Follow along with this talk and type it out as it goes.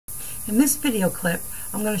In this video clip,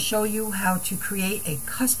 I'm going to show you how to create a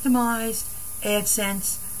customized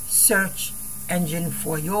AdSense search engine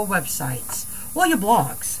for your websites or your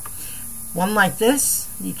blogs. One like this,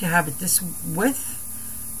 you can have it this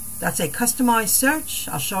width. That's a customized search.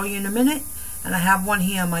 I'll show you in a minute. And I have one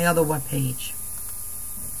here on my other web page.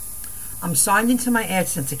 I'm signed into my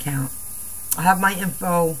AdSense account. I have my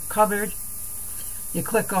info covered. You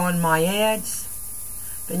click on My Ads,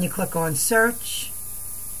 then you click on Search,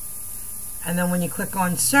 and then when you click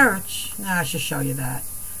on Search, now I should show you that.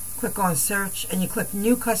 Click on Search, and you click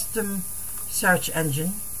New Custom Search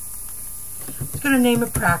Engine. It's going to name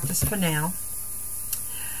it Practice for now.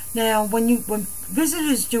 Now, when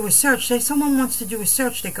visitors do a search, say someone wants to do a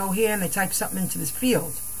search, they go here and they type something into this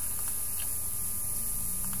field.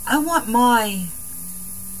 I want my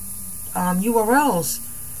URLs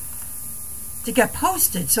to get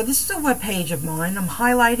posted. So this is a web page of mine. I'm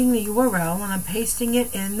highlighting the URL and I'm pasting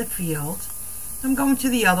it in the field. I'm going to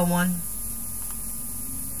the other one.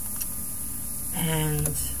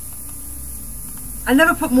 And I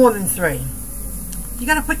never put more than 3. You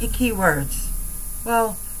got to put your keywords.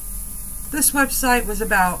 Well, this website was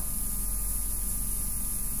about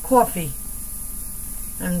coffee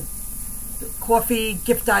and coffee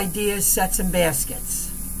gift ideas, sets, and baskets.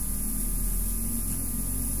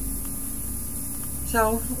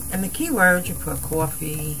 So, in the keywords, you put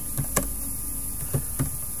coffee,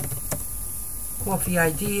 coffee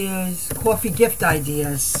ideas, coffee gift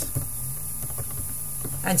ideas,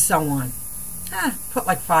 and so on. Put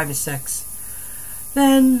like 5 or 6.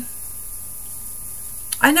 Then,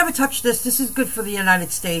 I never touch this. This is good for the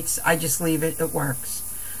United States. I just leave it. It works.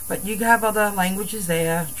 But you have other languages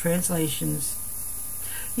there, translations.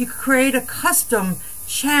 You could create a custom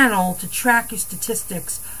channel to track your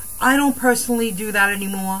statistics. I don't personally do that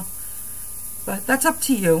anymore, but that's up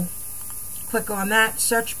to you. Click on that,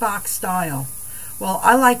 search box style. Well,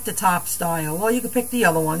 I like the top style. Well, you can pick the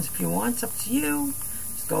other ones if you want. It's up to you.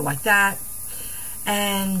 Just go like that.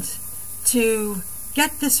 And to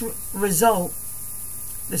get this result,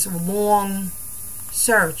 this long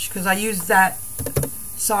search, because I use that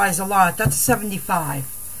size a lot, that's 75.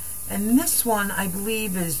 And this one, I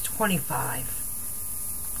believe, is 25.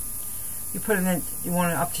 You put it in, you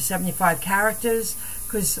want it up to 75 characters,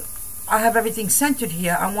 because I have everything centered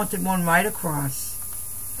here. I wanted one right across.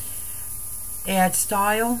 Add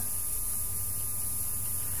style.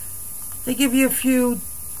 They give you a few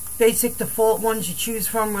basic default ones you choose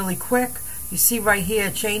from really quick. You see right here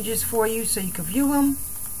it changes for you so you can view them.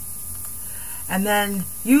 And then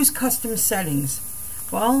use custom settings.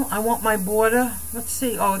 Well, I want my border, let's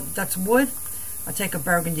see, oh, that's wood. I'll take a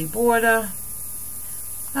burgundy border.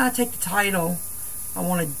 I'll take the title. I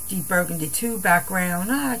want a deep burgundy too. Background.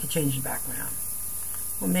 I can change the background.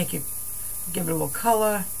 We'll make it, give it a little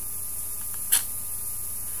color.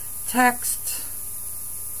 Text.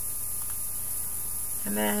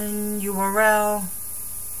 And then URL.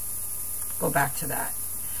 Go back to that.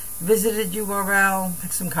 Visited URL.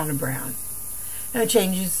 Pick some kind of brown. And it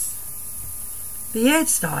changes the ad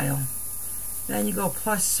style. Then you go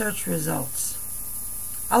plus search results.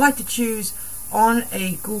 I like to choose on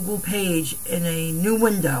a Google page in a new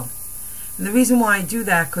window. And the reason why I do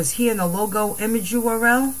that, because here in the logo image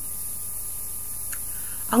URL,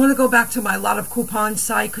 I'm going to go back to my Lot of Coupons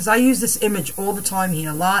site, because I use this image all the time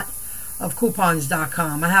here,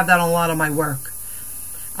 lotofcoupons.com. I have that on a lot of my work.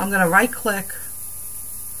 I'm going to right click.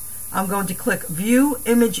 I'm going to click View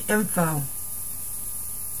Image Info.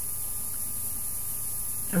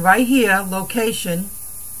 And right here, location,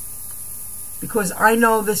 because I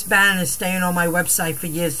know this banner is staying on my website for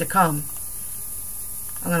years to come.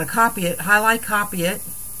 I'm going to copy it, highlight, copy it.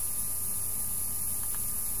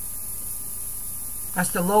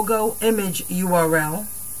 That's the logo image URL.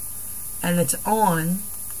 And it's on.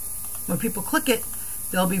 When people click it,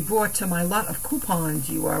 they'll be brought to my Lot of Coupons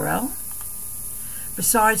URL.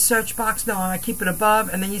 Besides search box, no, I keep it above,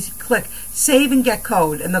 and then you click Save and Get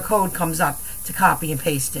Code, and the code comes up to copy and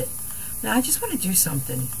paste it. Now, I just want to do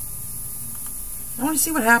something. I want to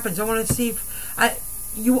see what happens. I want to see if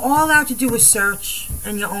you are allowed to do a search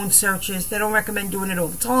and your own searches. They don't recommend doing it all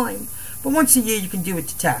the time, but once a year you can do it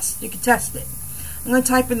to test. You can test it. I'm going to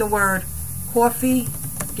type in the word coffee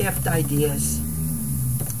gift ideas.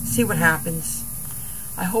 See what happens.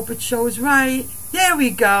 I hope it shows right. There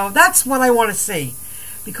we go. That's what I want to see,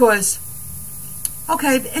 because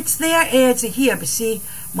okay, it's their ads are here, but see,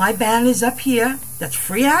 my banner's up here. That's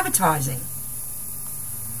free advertising.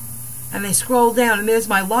 And they scroll down, and there's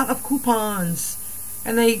my Lot of Coupons.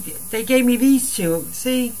 And they gave me these two.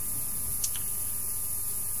 See?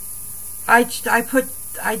 I put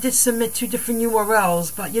I did submit 2 different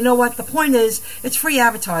URLs, but you know what? The point is, it's free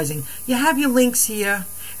advertising. You have your links here,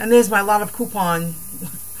 and there's my lot of coupon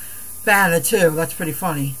banner too. That's pretty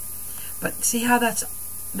funny. But see how that's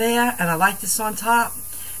there? And I like this on top.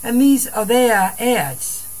 And these are their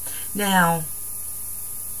ads. Now,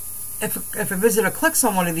 if a visitor clicks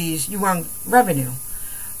on one of these, you earn revenue.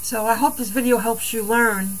 So I hope this video helps you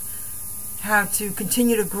learn how to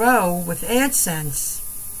continue to grow with AdSense,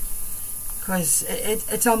 because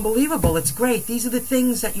it's unbelievable. It's great. These are the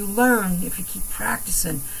things that you learn if you keep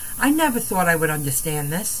practicing. I never thought I would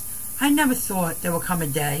understand this. I never thought there would come a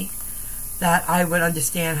day that I would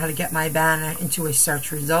understand how to get my banner into a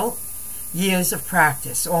search result. Years of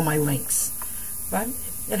practice, all my links. But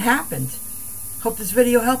it happened. Hope this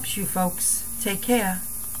video helps you folks. Take care.